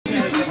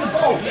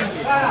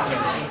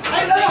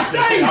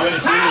Steve!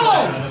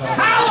 Hallo!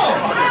 Hallo!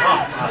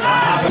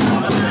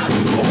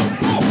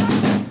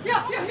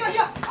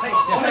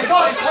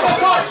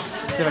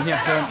 Steven hier,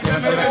 Steven.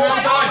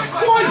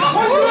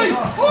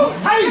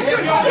 Hey!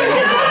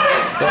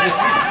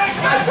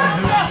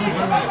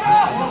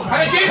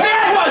 Hey, get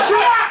there!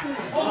 Shot!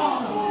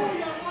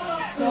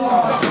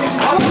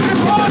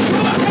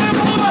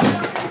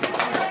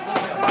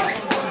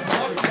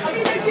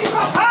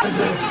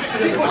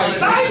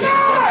 Simon!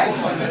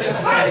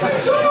 Simon,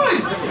 sorry!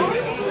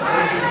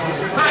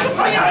 Hey,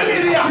 bring it over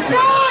here!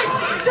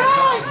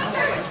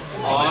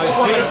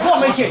 Come on,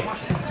 Mickey!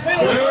 Hey,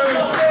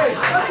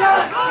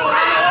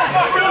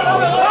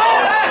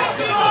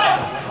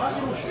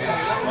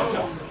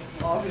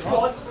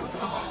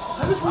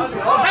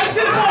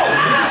 to the ball!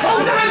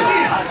 Hold on,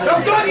 Jim!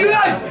 Well done, you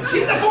then!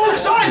 Keep the ball,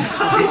 son!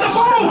 Keep the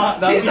ball!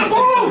 Keep the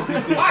ball!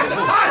 Pass it,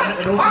 pass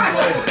it, pass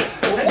it!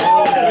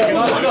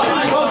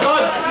 Well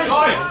done!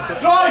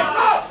 Drive!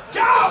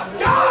 Go!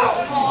 Go!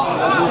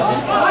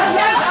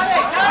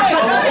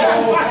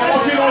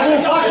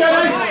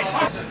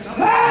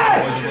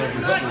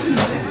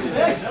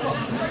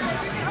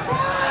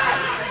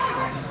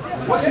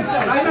 What's his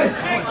name?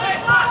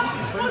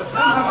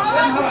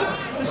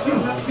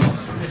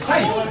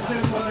 Hey!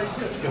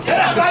 Get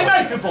us,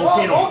 Simon! Good ball,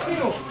 Keno.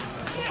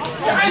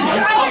 Get in,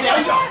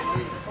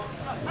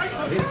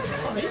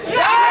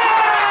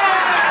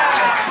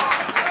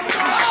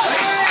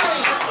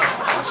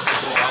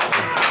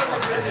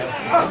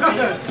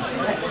 Spider!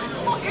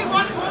 Fucking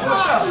one for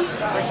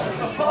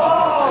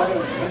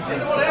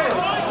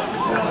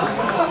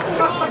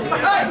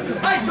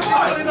Hey,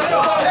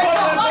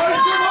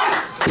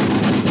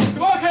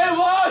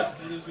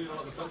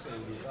 come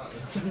on!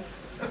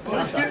 Come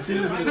on,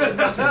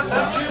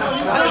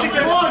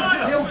 Keno, one!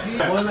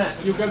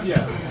 You go,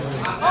 yeah.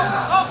 Come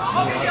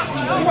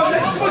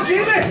on,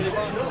 Jimmy!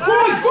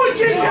 Go on,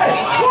 Jimmy!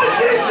 Go on,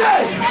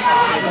 Jimmy!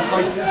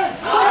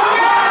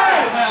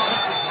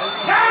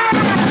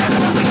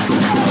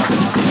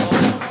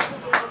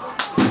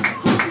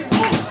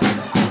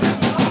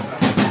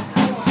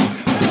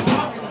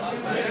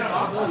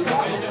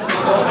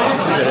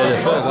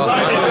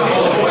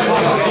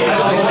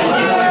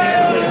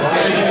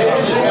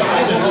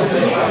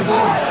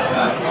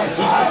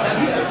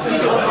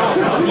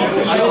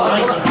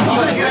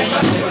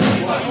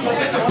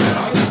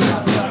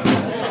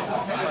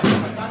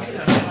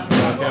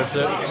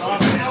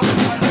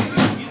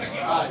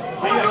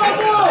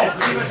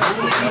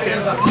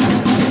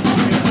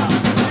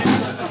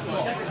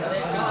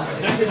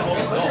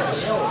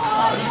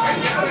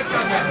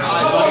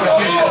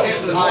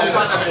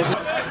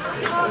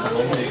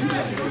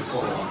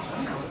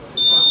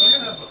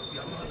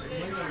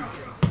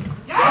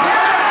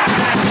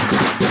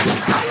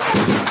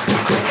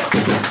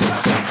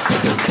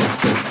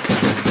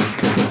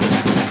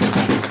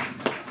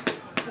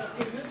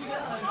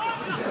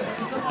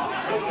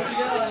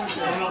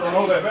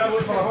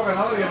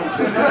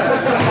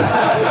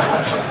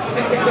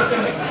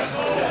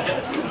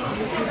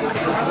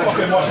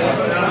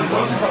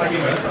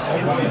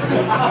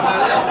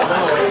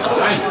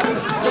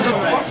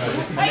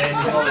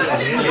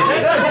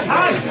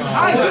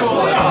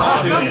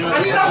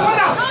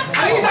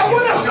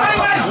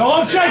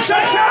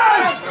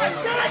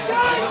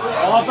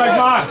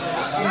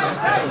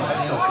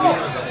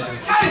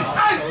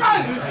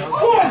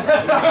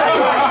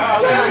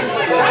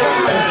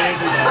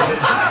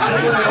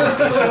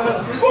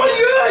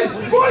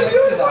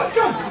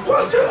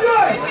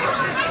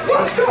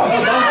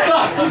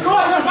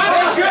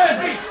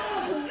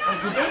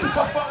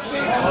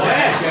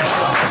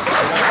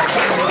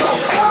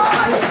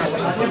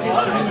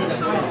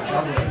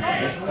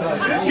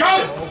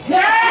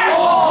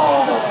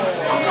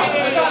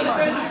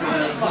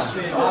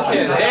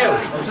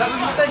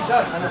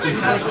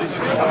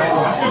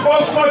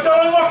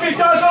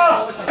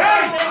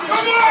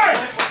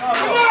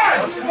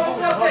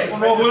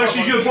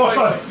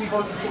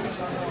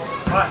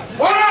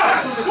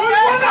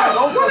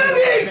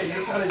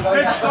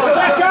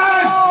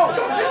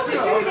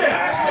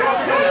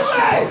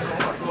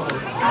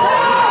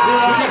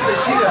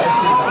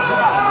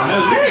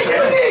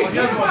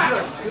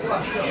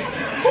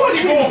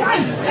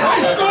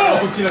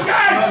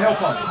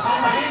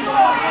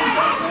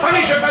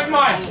 Finish it, big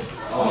man!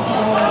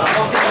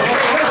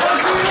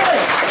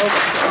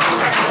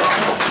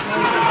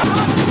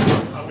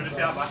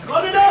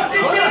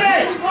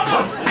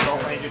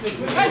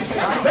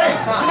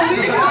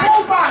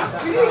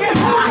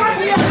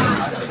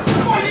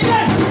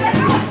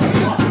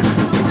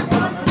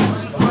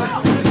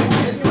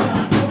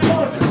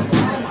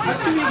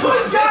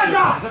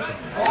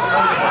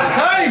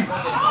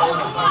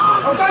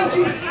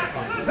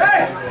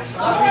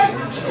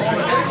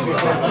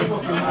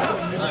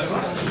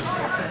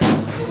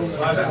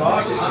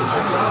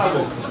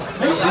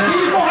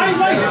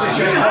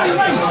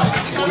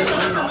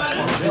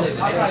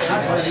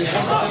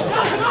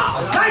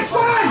 Nice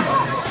one!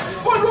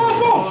 One more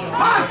ball!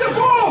 Pass the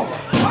ball!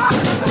 Pass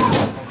the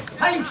ball!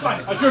 Time,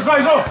 son! That's your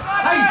face off!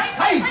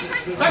 Hey!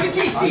 Back at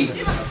T-speed!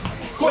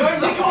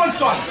 Good, nick him on,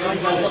 son.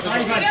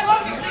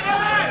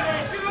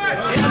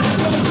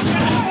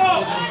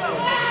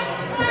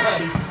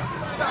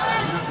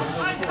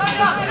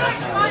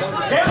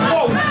 Get the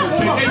ball.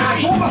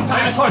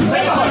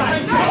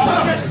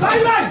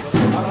 Simon!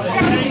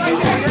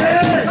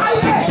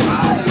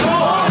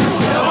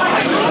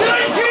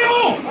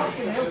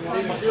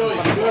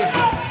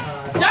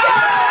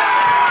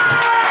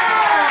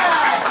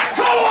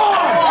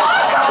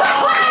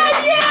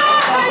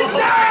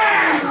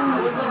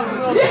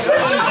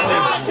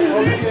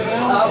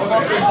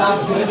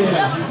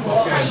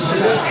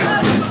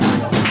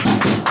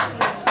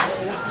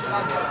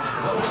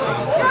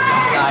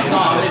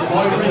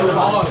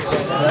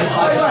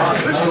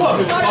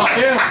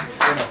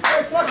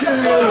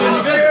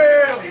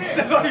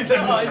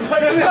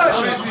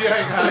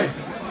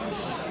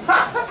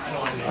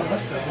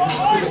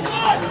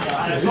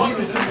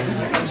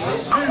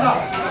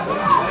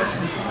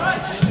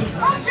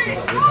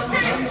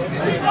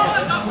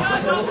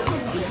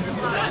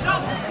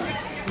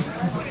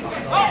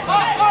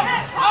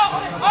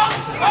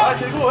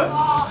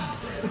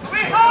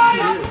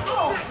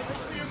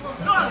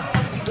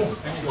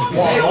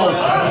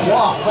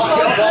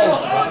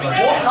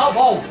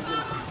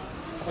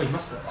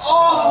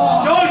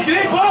 John,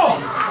 great ball!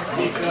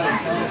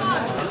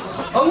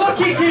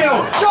 Unlucky,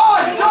 Keo!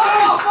 John!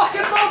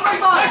 Fucking ball, big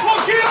man! Next one,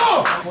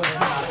 Keo!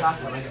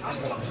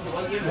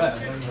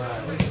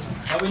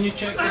 When you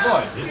check the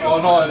boy? Oh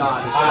no, I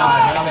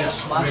mean a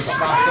smash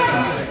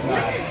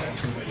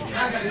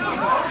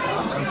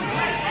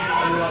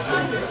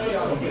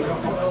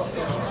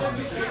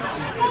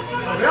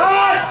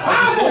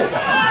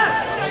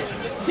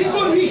Keep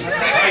going, Reece!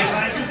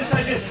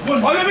 On the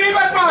way,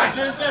 back man!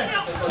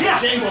 Yeah!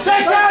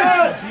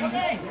 Second!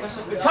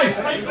 Hey!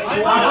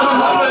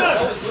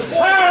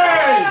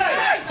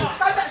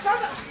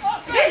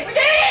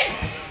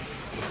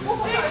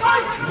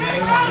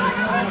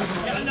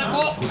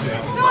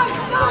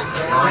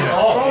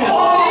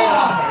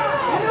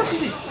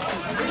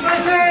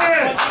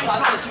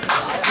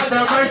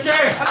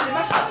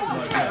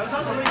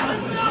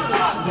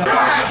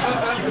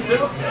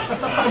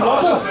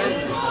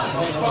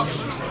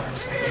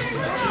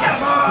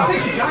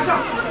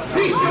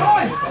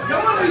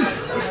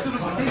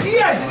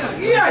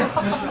 Ian!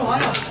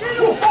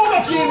 Go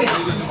forward, Jamie!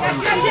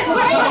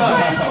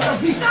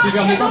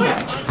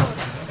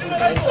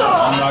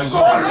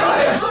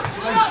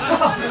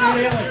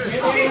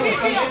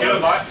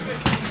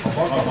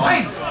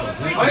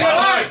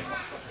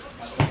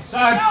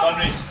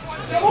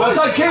 Well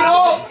done,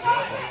 Keno!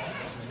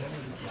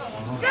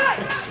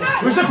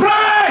 Where's the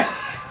press?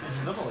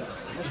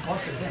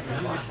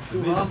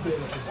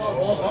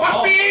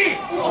 Must be!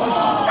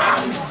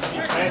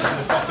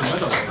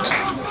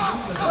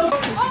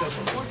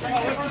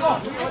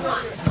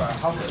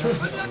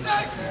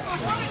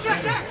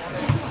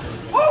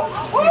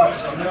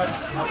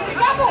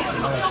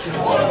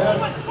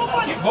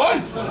 Keep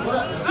going!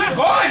 Keep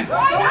going!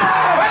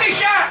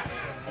 Finish it!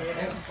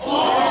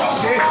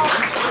 Safe!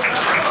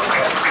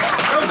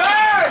 Well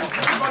done!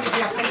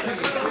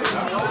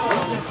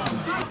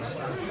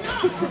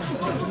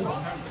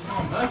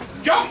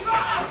 Jump! Jump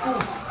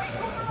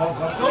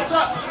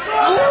up!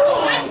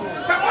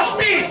 That must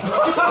be!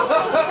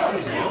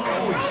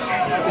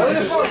 Who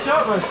the fuck's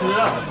up most of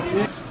that?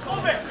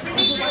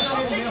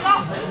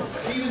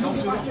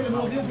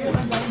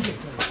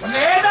 On the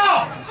header!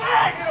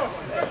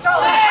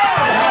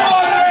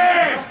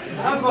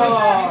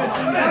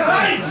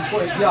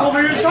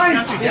 Over your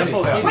side!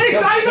 Please,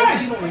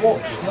 Simon!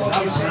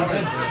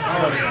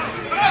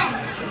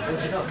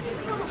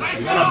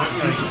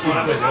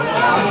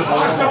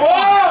 Pass the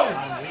ball!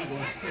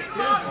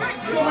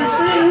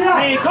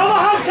 Hey, come on,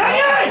 how can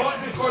you?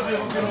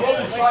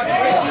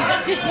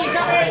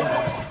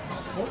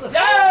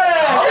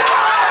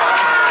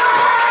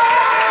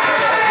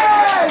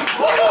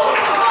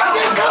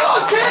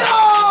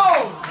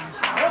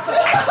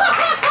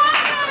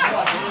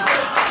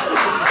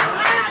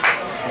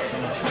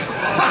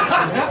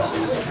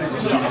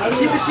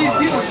 Keep the same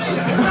team or just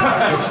sit there?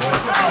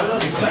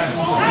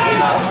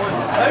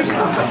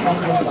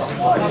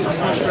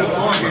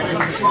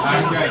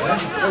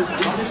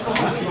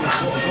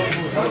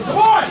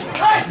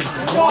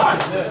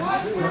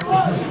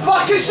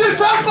 Fucking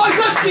superb, boys!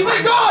 Let's keep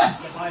it going!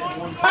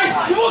 Hey,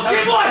 come on,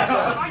 keep on!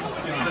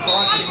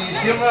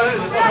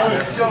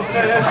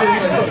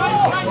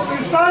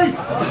 Inside!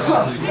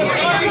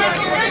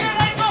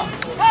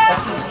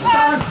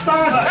 Stand!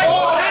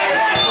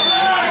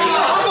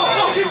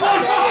 Fucking ball,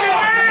 fucking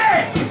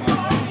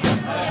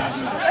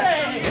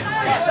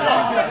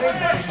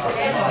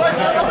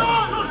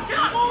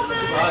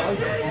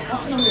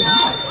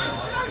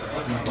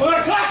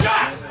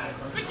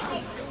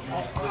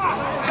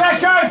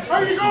Second!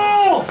 There you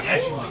go!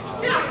 Yes.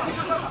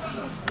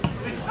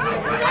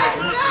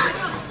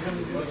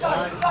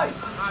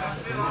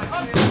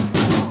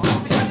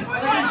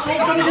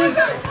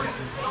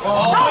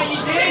 Oh, he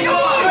did!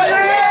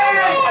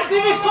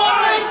 He's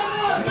scoring!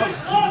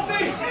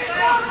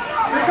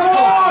 Come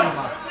on!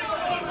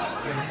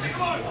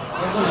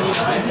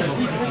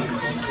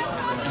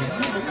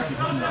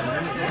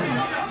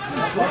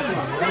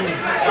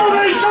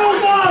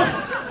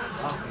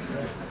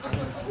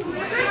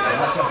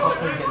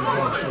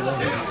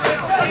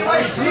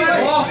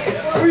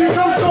 Here you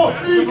come, Scott.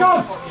 Here you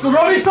come. Go,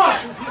 Robbie's touch.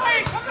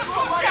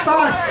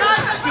 Stand.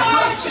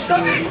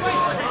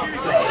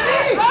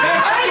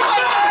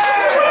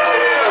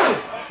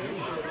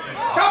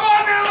 Come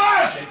on, now,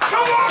 lads.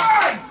 Come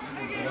on.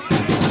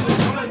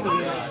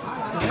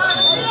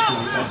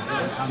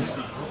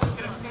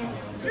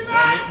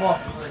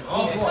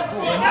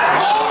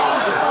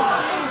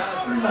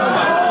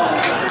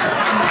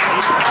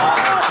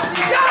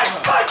 Yes,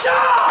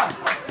 Spencer!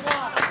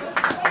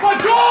 Come on,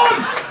 John!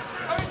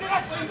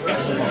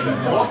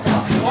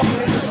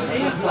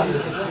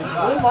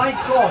 Oh my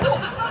God!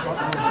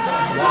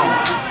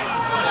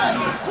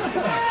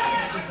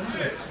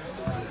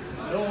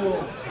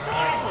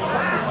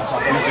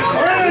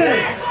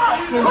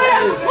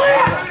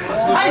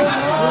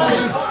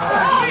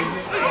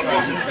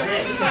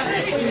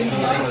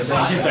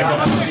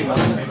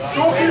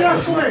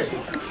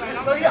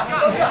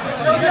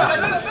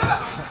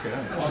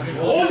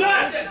 Hold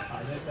it!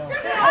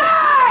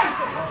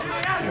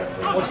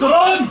 What's the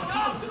run?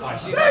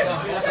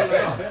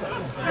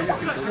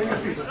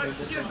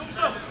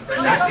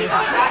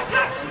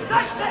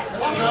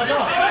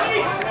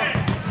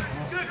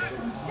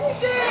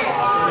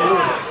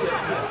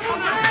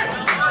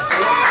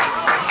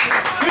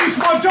 Finish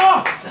my job!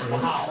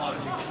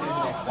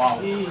 Wow.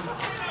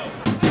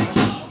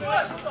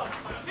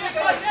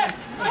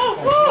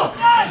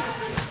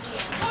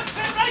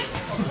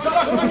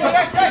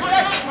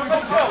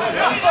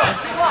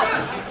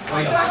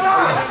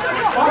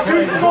 Back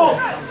in, Scott!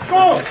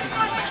 Scott!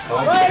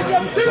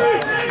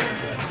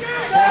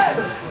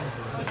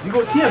 You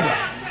got tear back?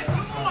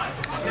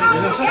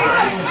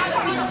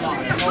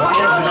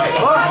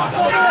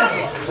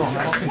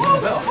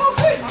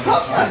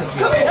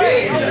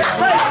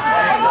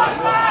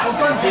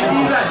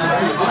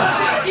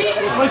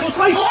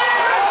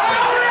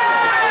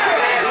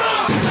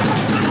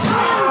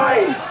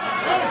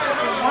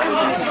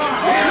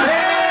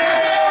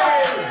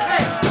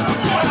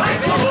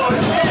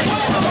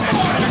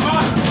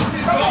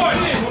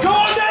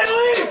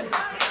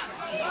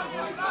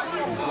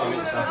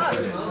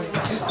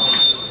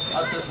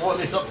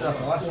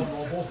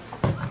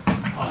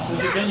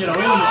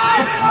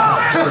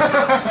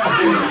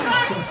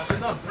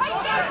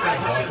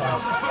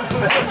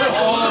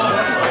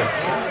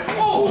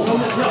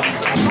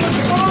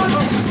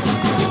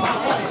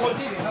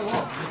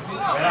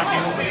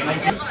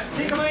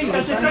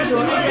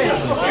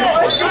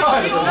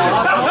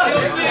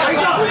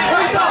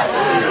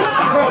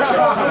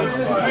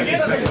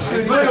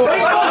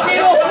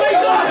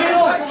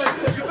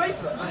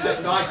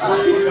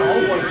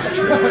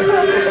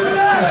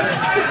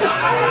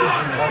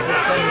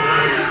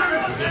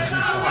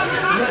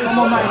 Come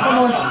on, mate, come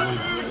on.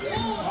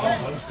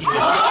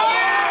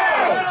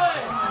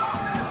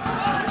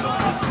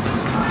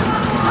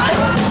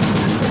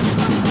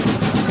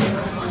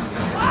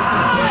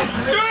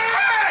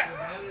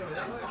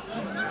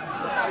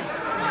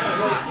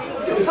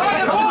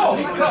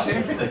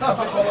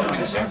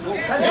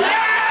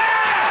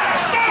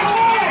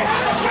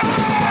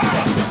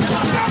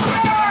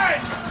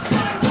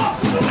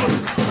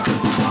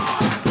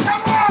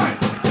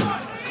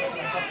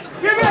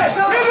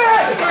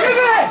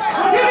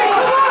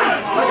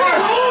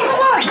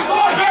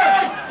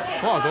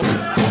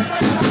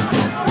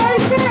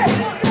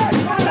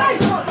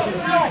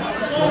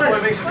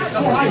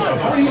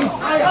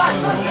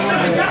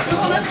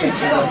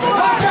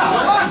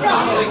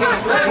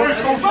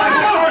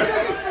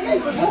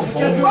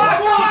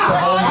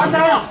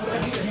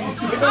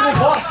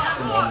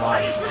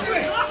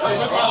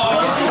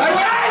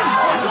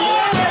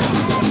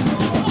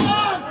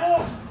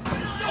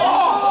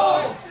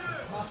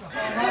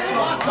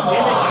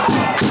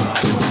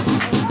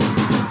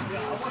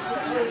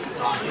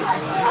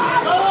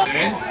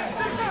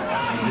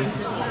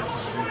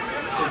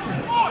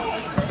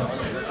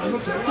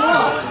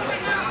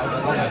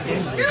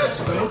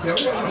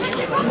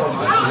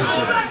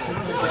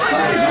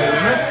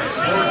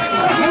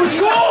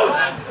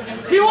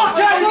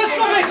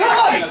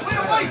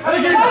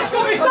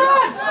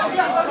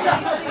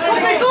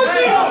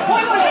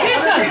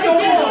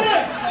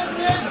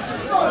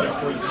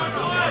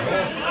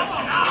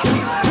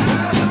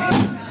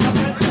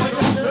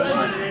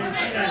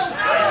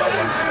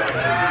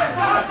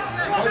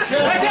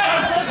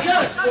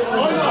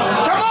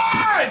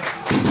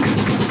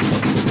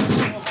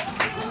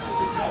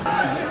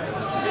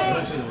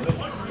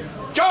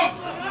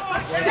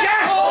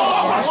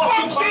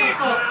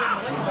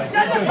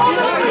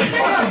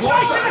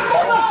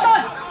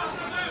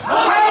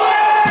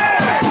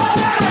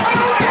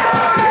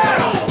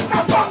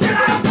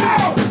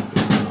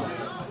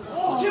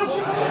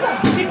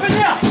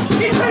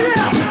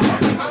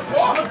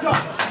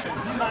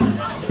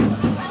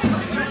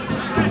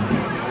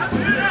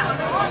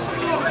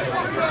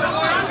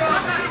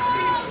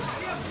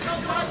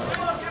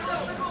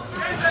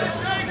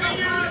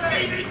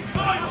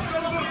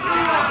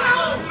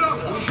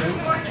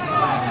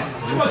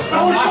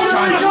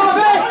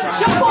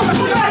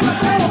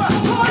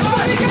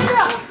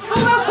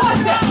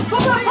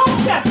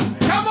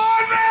 Come on!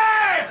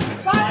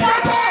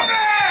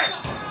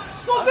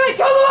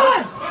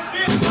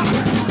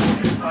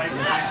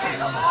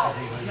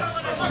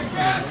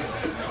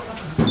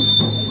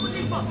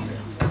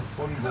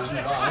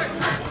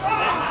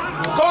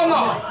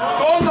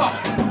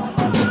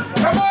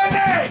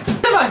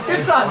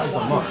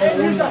 that.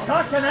 Use that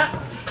attack, innit?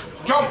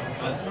 Jump!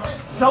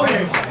 Tell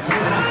you.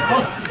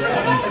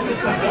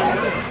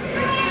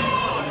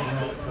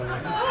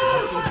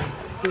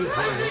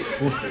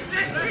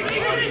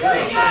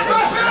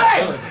 Stop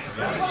it!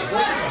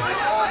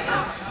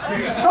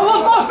 Come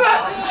on,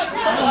 Buffett!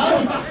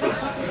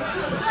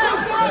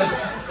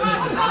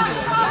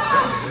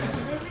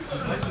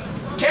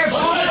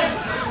 Careful!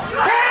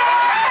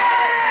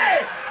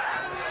 Hey!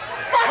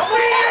 What's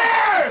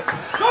here?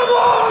 Come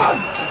on!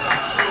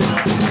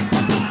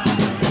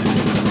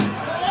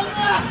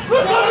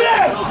 Look at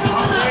it!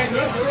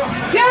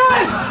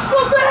 Yes!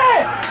 Stop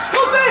it!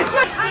 Stop it!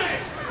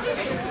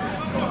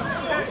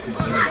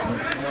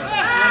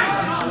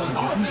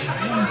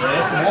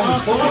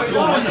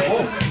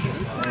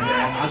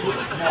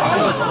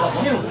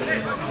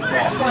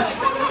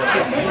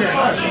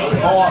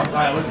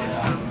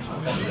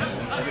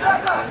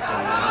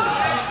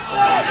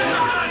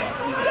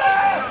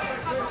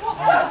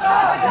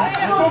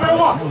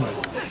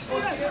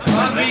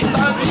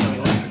 Stand,